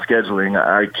work on scheduling,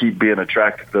 I keep being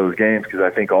attracted to those games because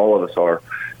I think all of us are.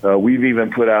 We've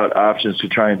even put out options to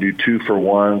try and do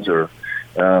 2-for-1s or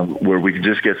where we can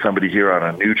just get somebody here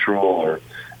on a neutral.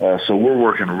 So we're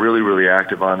working really, really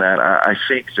active on that. I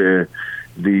think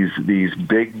these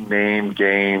big name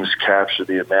games capture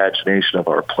the imagination of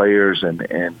our players and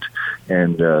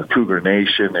Cougar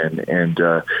Nation, and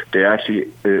they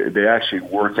actually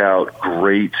work out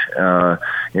great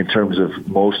in terms of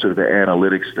most of the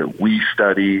analytics that we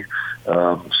study.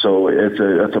 So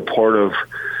that's a part of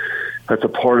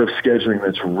scheduling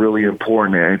that's really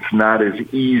important. And it's not as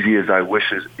easy as I wish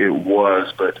it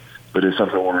was, but it's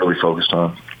something we're really focused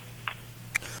on.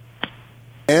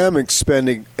 I am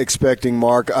expecting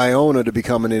Mark Iona to be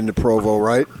coming into Provo,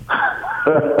 right?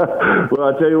 Well,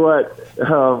 I'll tell you what.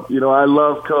 I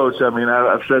love Coach. I mean,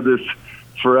 I've said this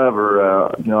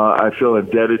forever. I feel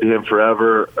indebted to him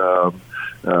forever.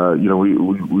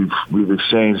 We've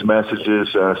exchanged messages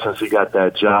since he got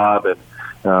that job, and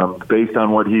based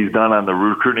on what he's done on the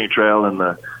recruiting trail and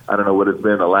I don't know what it's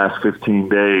been the last 15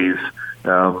 days.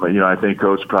 I think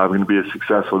Coach is probably going to be as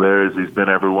successful there as he's been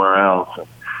everywhere else.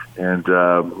 And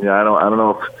I don't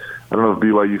know if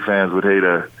BYU fans would hate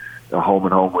a home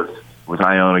and home with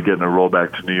Iona getting a roll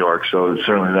back to New York. So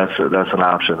certainly that's an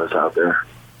option that's out there.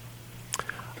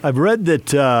 I've read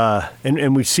that,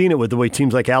 and we've seen it with the way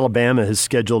teams like Alabama has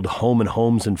scheduled home and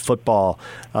homes in football,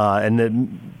 and that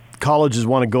colleges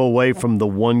want to go away from the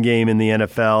one game in the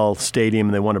NFL stadium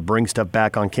and they want to bring stuff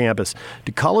back on campus.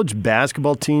 Do college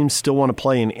basketball teams still want to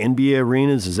play in NBA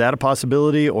arenas? Is that a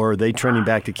possibility, or are they trending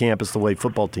back to campus the way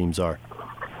football teams are?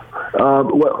 We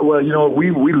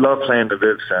love playing the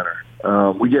Viv Center.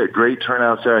 We get great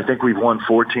turnouts there. I think we've won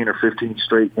 14 or 15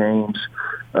 straight games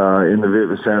in the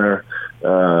Viv Center.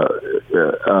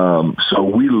 So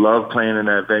we love playing in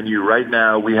that venue. Right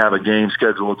now, we have a game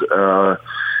scheduled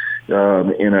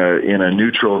in a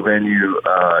neutral venue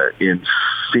in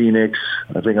Phoenix.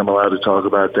 I think I'm allowed to talk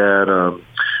about that.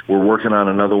 We're working on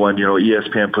another one.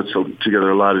 ESPN puts together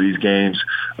a lot of these games.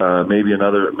 Maybe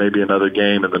another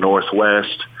game in the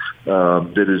Northwest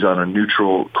that is on a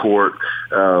neutral court.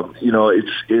 I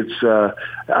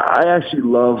actually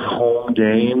love home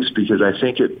games because I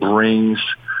think it brings.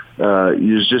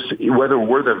 Whether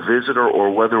we're the visitor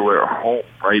or whether we're at home,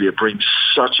 right? It brings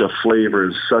such a flavor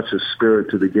and such a spirit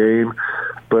to the game.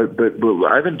 But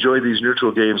I've enjoyed these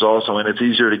neutral games also, and it's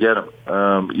easier to get them.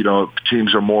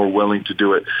 Teams are more willing to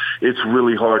do it. It's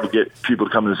really hard to get people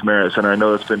to come to this Marriott Center. I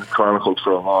know it's been chronicled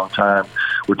for a long time.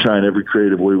 We're trying every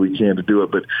creative way we can to do it,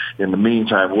 but in the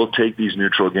meantime, we'll take these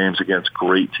neutral games against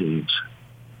great teams.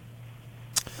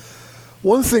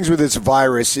 One of the things with this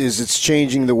virus is it's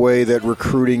changing the way that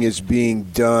recruiting is being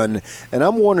done. And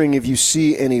I'm wondering if you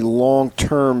see any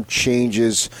long-term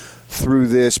changes through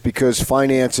this, because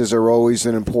finances are always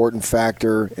an important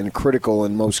factor and critical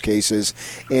in most cases.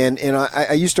 And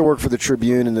I used to work for the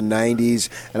Tribune in the 90s,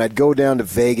 and I'd go down to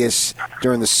Vegas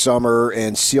during the summer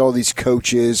and see all these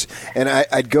coaches. And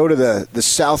I'd go to the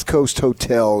South Coast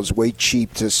hotels, way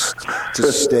cheap to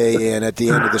stay in at the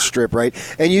end of the strip, right?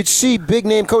 And you'd see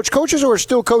big-name coaches who are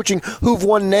still coaching who've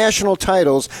won national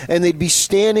titles, and they'd be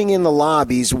standing in the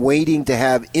lobbies waiting to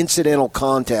have incidental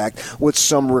contact with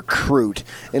some recruit.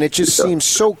 And it just seems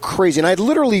so crazy, and I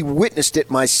literally witnessed it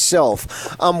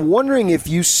myself. I'm wondering if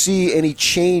you see any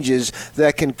changes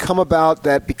that can come about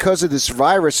that because of this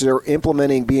virus that are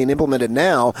being implemented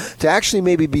now to actually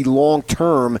maybe be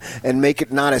long-term and make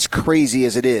it not as crazy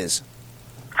as it is.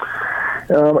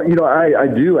 I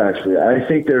do actually. I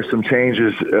think there's some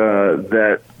changes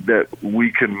that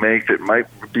we can make that might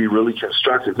be really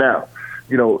constructive. Now,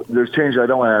 there's changes I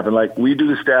don't want to happen. Like, we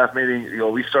do the staff meeting.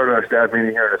 We started our staff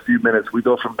meeting here in a few minutes. We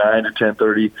go from 9 to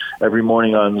 10:30 every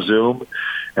morning on Zoom.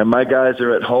 And my guys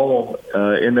are at home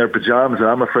in their pajamas, and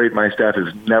I'm afraid my staff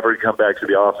has never come back to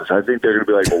the office. I think they're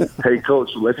going to be like, hey,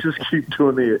 Coach, let's just keep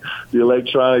doing the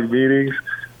electronic meetings.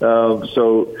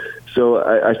 So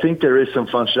I think there is some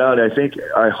functionality.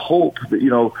 I hope that,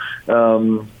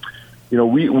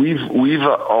 we've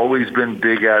always been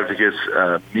big advocates,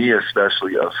 me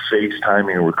especially, of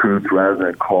FaceTiming recruits rather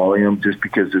than calling them, just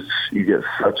because you get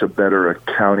such a better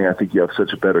accounting. I think you have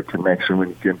such a better connection when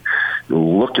you can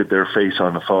look at their face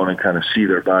on the phone and kind of see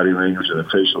their body language and their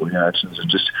facial reactions, and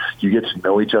just you get to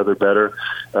know each other better.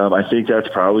 I think that's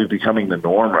probably becoming the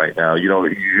norm right now. You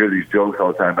hear these jokes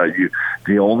all the time about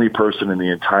the only person in the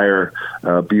entire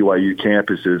BYU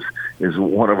campus is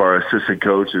one of our assistant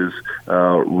coaches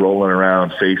rolling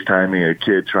around FaceTiming a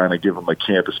kid trying to give him a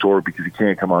campus tour because he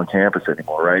can't come on campus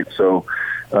anymore, right? So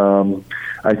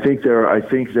I think there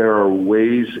are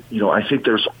ways, I think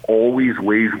there's always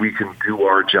ways we can do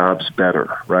our jobs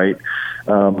better, right?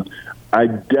 I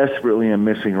desperately am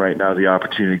missing right now the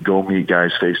opportunity to go meet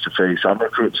guys face to face. I'm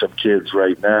recruiting some kids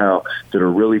right now that are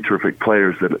really terrific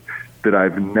players that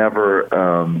I've never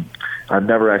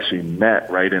actually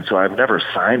met, right? And so I've never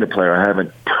signed a player I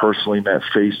haven't personally met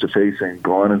face to face and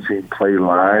gone and seen play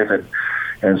live,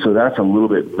 and so that's a little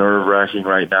bit nerve-wracking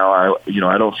right now.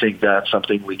 I don't think that's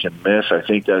something we can miss. I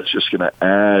think that's just going to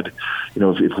add,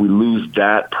 if we lose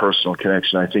that personal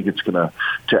connection, I think it's going to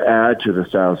add to the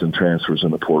 1,000 transfers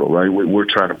in the portal, right? We're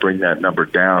trying to bring that number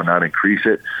down, not increase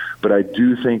it. But I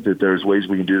do think that there's ways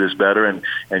we can do this better, and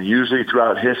usually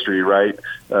throughout history, right,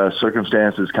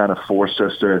 circumstances kind of forced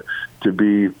us to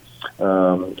be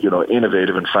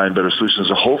innovative and find better solutions.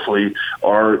 So hopefully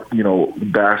our,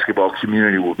 basketball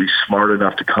community will be smart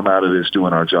enough to come out of this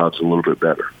doing our jobs a little bit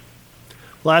better.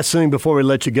 Last thing before we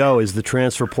let you go, is the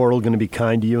transfer portal going to be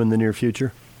kind to you in the near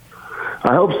future?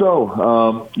 I hope so.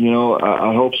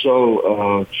 I hope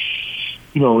so.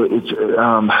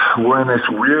 We're in this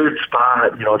weird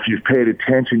spot. If you've paid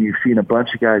attention, you've seen a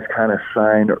bunch of guys kind of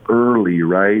sign early,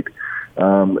 right?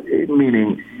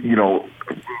 Meaning,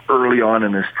 early on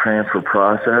in this transfer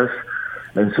process.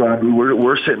 And so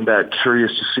we're sitting back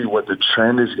curious to see what the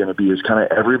trend is going to be. Is kind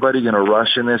of everybody going to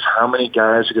rush in this? How many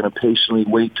guys are going to patiently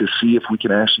wait to see if we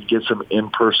can actually get some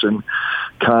in-person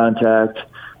contact?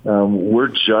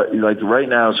 Right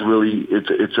now is really,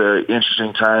 it's an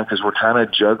interesting time because we're kind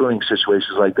of juggling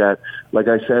situations like that. Like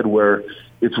I said, where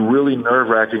it's really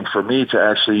nerve-wracking for me to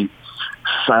actually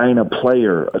sign a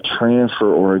player, a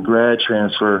transfer or a grad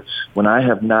transfer, when I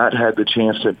have not had the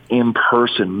chance to in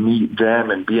person meet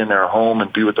them and be in their home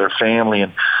and be with their family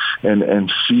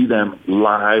and see them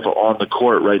live on the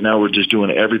court. Right now we're just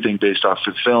doing everything based off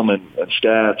of film and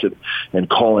stats and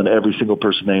calling every single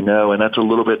person they know, and that's a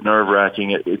little bit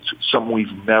nerve-wracking. It's something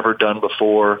we've never done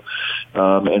before,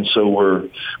 and so we're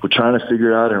trying to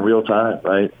figure it out in real time,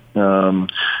 right?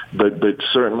 But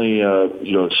certainly,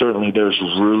 certainly there's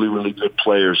really, really good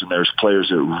players, and there's players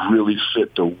that really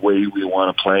fit the way we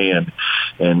want to play and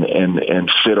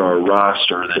fit our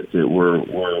roster that we're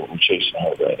chasing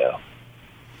hard right now.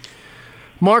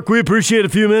 Mark, we appreciate a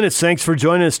few minutes. Thanks for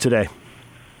joining us today.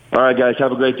 All right, guys.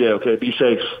 Have a great day, okay? Be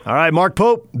safe. All right, Mark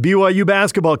Pope, BYU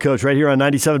basketball coach right here on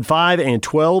 97.5 and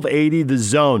 1280 The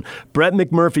Zone. Brett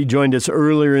McMurphy joined us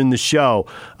earlier in the show.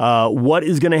 What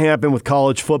is going to happen with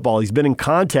college football? He's been in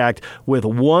contact with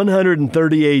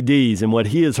 130 ADs, and what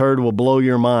he has heard will blow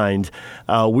your mind.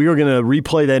 We are going to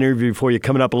replay that interview for you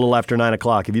coming up a little after 9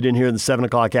 o'clock. If you didn't hear it in the 7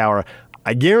 o'clock hour,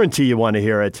 I guarantee you want to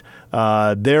hear it.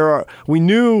 We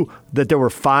knew that there were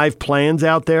 5 plans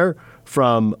out there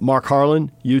from Mark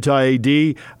Harlan, Utah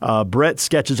AD. Brett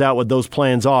sketches out what those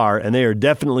plans are, and they are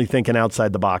definitely thinking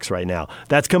outside the box right now.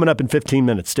 That's coming up in 15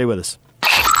 minutes. Stay with us.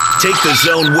 Take the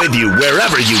Zone with you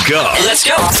wherever you go. Let's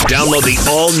go. Download the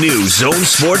all-new Zone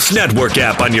Sports Network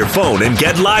app on your phone and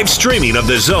get live streaming of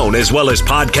the Zone as well as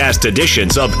podcast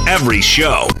editions of every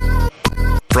show.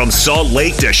 From Salt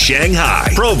Lake to Shanghai,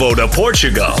 Provo to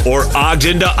Portugal, or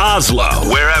Ogden to Oslo,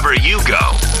 wherever you go,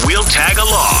 we'll tag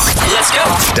along. Let's go.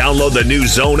 Download the new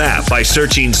Zone app by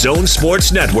searching Zone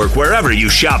Sports Network wherever you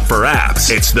shop for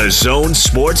apps. It's the Zone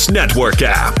Sports Network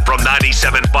app from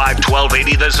 97.5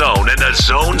 1280 The Zone and the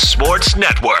Zone Sports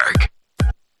Network.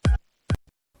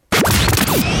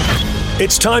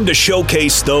 It's time to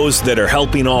showcase those that are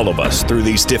helping all of us through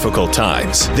these difficult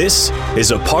times. This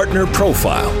is a partner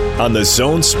profile on the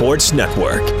Zone Sports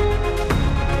Network.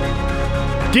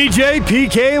 DJ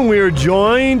PK, and we are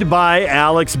joined by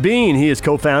Alex Bean. He is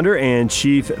co-founder and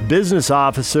chief business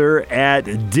officer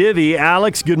at Divvy.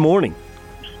 Alex, good morning.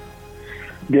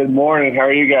 Good morning. How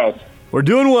are you guys? We're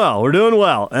doing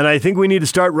well. And I think we need to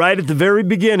start right at the very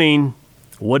beginning.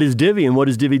 What is Divvy and what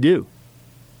does Divvy do?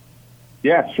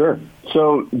 Yeah, sure.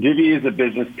 So Divvy is a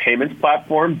business payments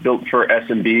platform built for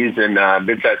SMBs and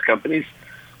mid-sized companies.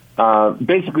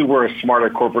 Basically, we're a smarter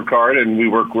corporate card, and we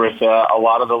work with a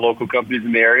lot of the local companies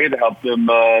in the area to help them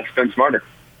spend smarter.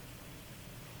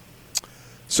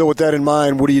 So with that in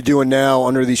mind, what are you doing now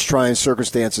under these trying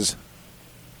circumstances?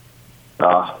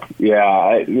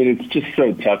 I mean, it's just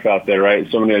so tough out there, right?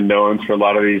 So many unknowns for a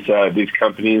lot of these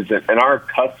companies, and our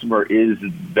customer is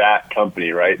that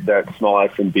company, right? That small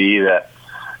SMB that,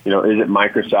 is it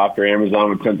Microsoft or Amazon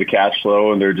with tons of cash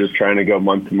flow, and they're just trying to go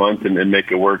month to month and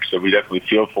make it work. So we definitely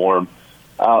feel for them.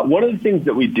 One of the things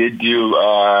that we did do,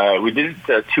 we did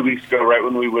it 2 weeks ago, right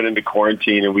when we went into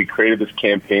quarantine, and we created this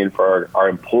campaign for our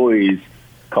employees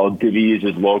called Divvy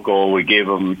Uses Local. We gave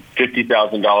them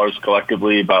 $50,000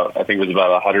 collectively, I think it was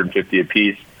about $150 a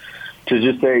piece, to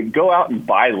just say, go out and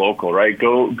buy local, right?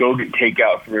 Go get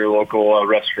takeout from your local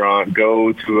restaurant.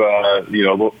 Go to a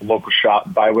local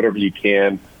shop, buy whatever you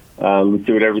can. Let's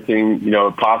do everything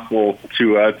possible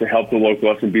to help the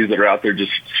local SMBs that are out there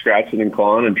just scratching and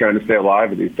clawing and trying to stay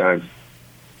alive at these times.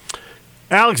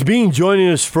 Alex Bean joining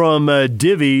us from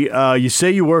Divvy. You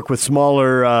say you work with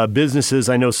smaller businesses.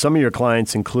 I know some of your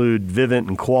clients include Vivint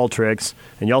and Qualtrics,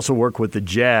 and you also work with the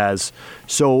Jazz.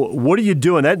 So what are you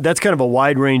doing? That's kind of a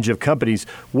wide range of companies.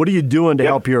 What are you doing to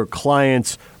help your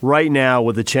clients right now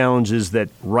with the challenges that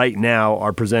right now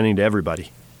are presenting to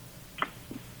everybody?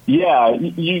 Yeah,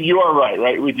 you are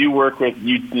right? We do work with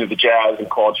the Jazz and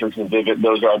Qualtrics and Vivint.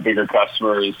 Those are our bigger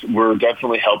customers. We're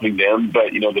definitely helping them,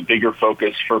 but the bigger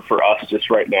focus for us just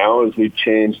right now is we've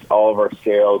changed all of our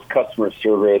sales, customer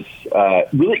service,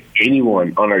 really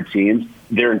anyone on our teams.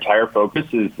 Their entire focus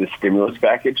is the stimulus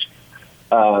package.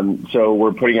 So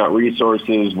we're putting out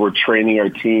resources. We're training our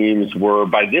teams.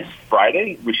 By this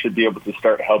Friday, we should be able to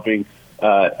start helping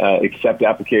accept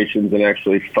applications and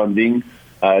actually funding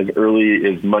as early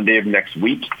as Monday of next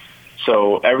week.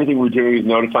 So everything we're doing is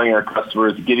notifying our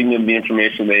customers, getting them the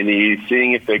information they need,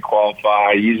 seeing if they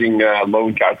qualify, using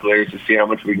loan calculators to see how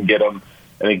much we can get them.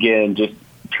 And again, just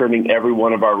turning every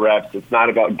one of our reps. It's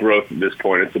not about growth at this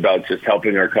point. It's about just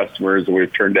helping our customers, and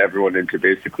we've turned everyone into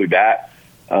basically that.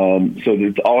 So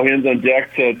it's all hands on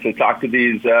deck to talk to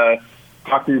these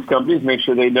companies, make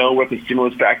sure they know what the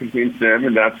stimulus package means to them,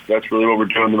 and that's really what we're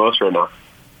doing the most right now.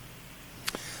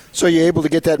 So you're able to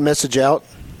get that message out?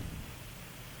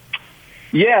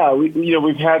 Yeah,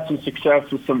 we've had some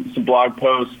success with some blog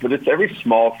posts, but it's every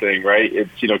small thing, right? It's,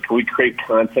 can we create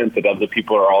content that other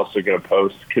people are also going to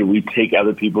post? Can we take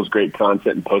other people's great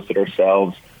content and post it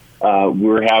ourselves?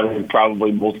 We're having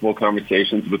probably multiple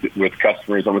conversations with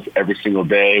customers almost every single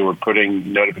day. We're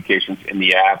putting notifications in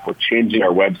the app. We're changing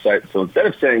our website. So instead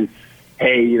of saying,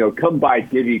 hey, come buy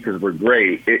Divvy because we're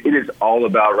great, it is all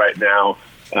about right now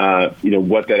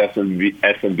what that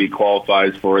SMB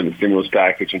qualifies for in the stimulus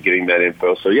package and getting that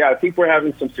info. So yeah, I think we're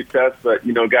having some success, but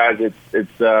guys,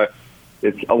 it's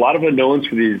a lot of unknowns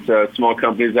for these small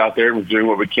companies out there. We're doing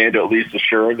what we can to at least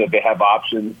assure that they have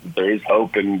options, that there is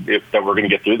hope, and that we're going to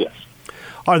get through this.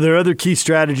 Are there other key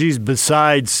strategies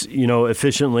besides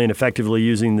efficiently and effectively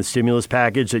using the stimulus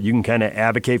package that you can kind of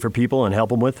advocate for people and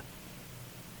help them with?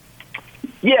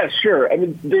 Yeah, sure. I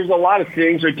mean, there's a lot of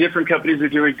things. Different companies are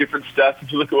doing different stuff.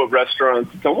 If you look at what restaurants,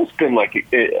 it's almost been like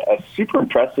a super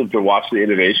impressive to watch the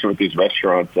innovation with these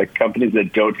restaurants, like companies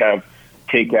that don't have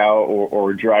takeout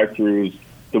or drive-throughs,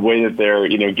 the way that they're,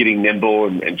 getting nimble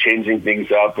and changing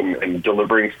things up and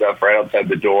delivering stuff right outside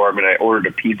the door. I mean, I ordered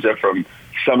a pizza from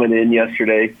Summon Inn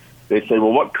yesterday. They said,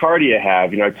 well, what car do you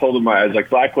have? I told them I was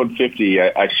like Black 150.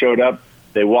 I showed up.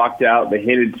 They walked out. They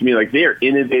handed it to me. Like, they are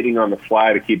innovating on the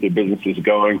fly to keep their businesses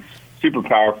going. Super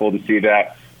powerful to see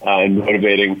that and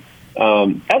motivating.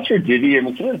 As for Divvy, I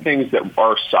mean, some of the things that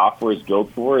our software is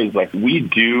built for is like we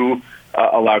do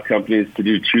allow companies to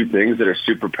do two things that are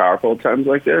super powerful at times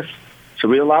like this. So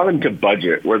we allow them to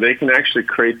budget, where they can actually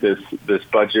create this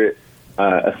budget,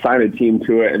 assign a team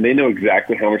to it, and they know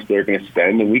exactly how much they're going to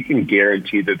spend, and we can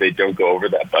guarantee that they don't go over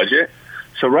that budget.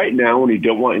 So right now, when you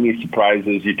don't want any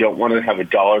surprises, you don't want to have a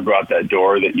dollar go out that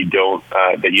door that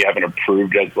you haven't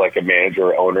approved as like a manager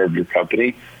or owner of your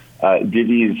company.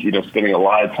 Divvy is, spending a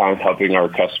lot of time helping our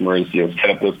customers, set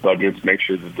up those budgets, make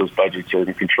sure that those budgets are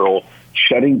in control,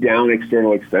 shutting down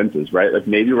external expenses, right? Like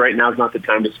maybe right now is not the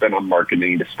time to spend on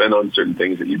marketing, to spend on certain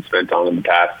things that you'd spent on in the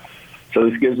past. So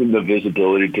this gives them the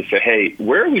visibility to say, hey,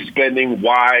 where are we spending?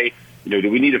 Why?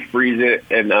 Do we need to freeze it?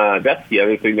 And that's the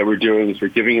other thing that we're doing is we're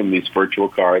giving them these virtual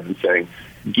cards and saying,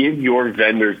 give your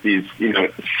vendors these,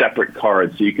 separate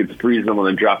cards so you can freeze them on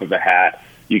the drop of a hat.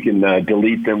 You can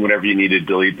delete them whenever you need to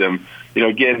delete them.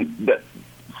 Again,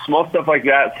 small stuff like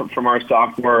that from our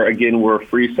software. Again, we're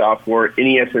free software.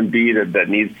 Any SMB that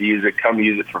needs to use it, come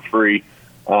use it for free.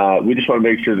 We just want to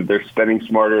make sure that they're spending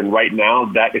smarter. And right now,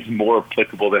 that is more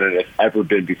applicable than it has ever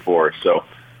been before. So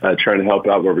trying to help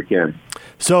out where we can.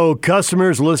 So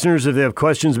customers, listeners, if they have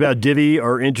questions about Divvy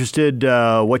or interested,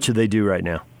 what should they do right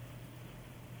now?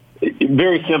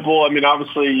 Very simple. I mean,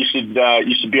 obviously, you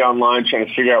should be online trying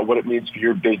to figure out what it means for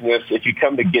your business. If you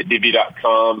come to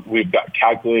getdivvy.com, we've got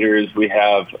calculators. We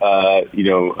have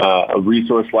a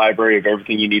resource library of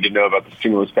everything you need to know about the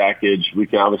stimulus package. We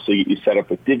can obviously get you set up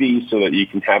with Divvy so that you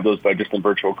can have those by distant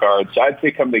virtual cards. So I'd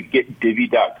say come to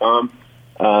getdivvy.com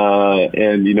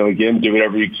and again, do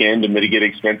whatever you can to mitigate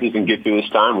expenses and get through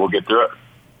this time. We'll get through it.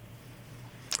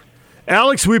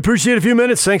 Alex, we appreciate a few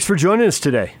minutes. Thanks for joining us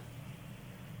today.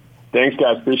 Thanks,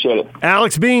 guys. Appreciate it.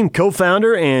 Alex Bean,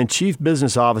 co-founder and chief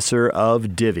business officer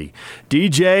of Divvy.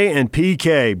 DJ and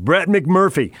PK, Brett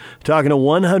McMurphy, talking to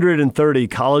 130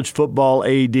 college football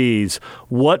ADs.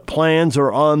 What plans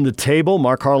are on the table?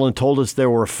 Mark Harlan told us there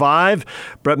were 5.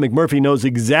 Brett McMurphy knows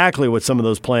exactly what some of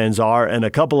those plans are, and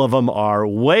a couple of them are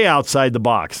way outside the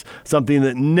box, something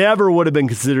that never would have been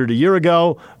considered a year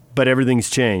ago, but everything's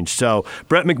changed. So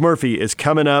Brett McMurphy is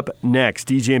coming up next.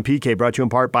 DJ and PK brought to you in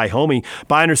part by Homey.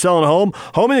 Buying or selling a home?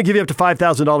 Homey will give you up to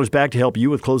 $5,000 back to help you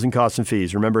with closing costs and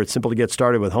fees. Remember, it's simple to get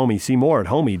started with Homey. See more at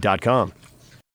homey.com.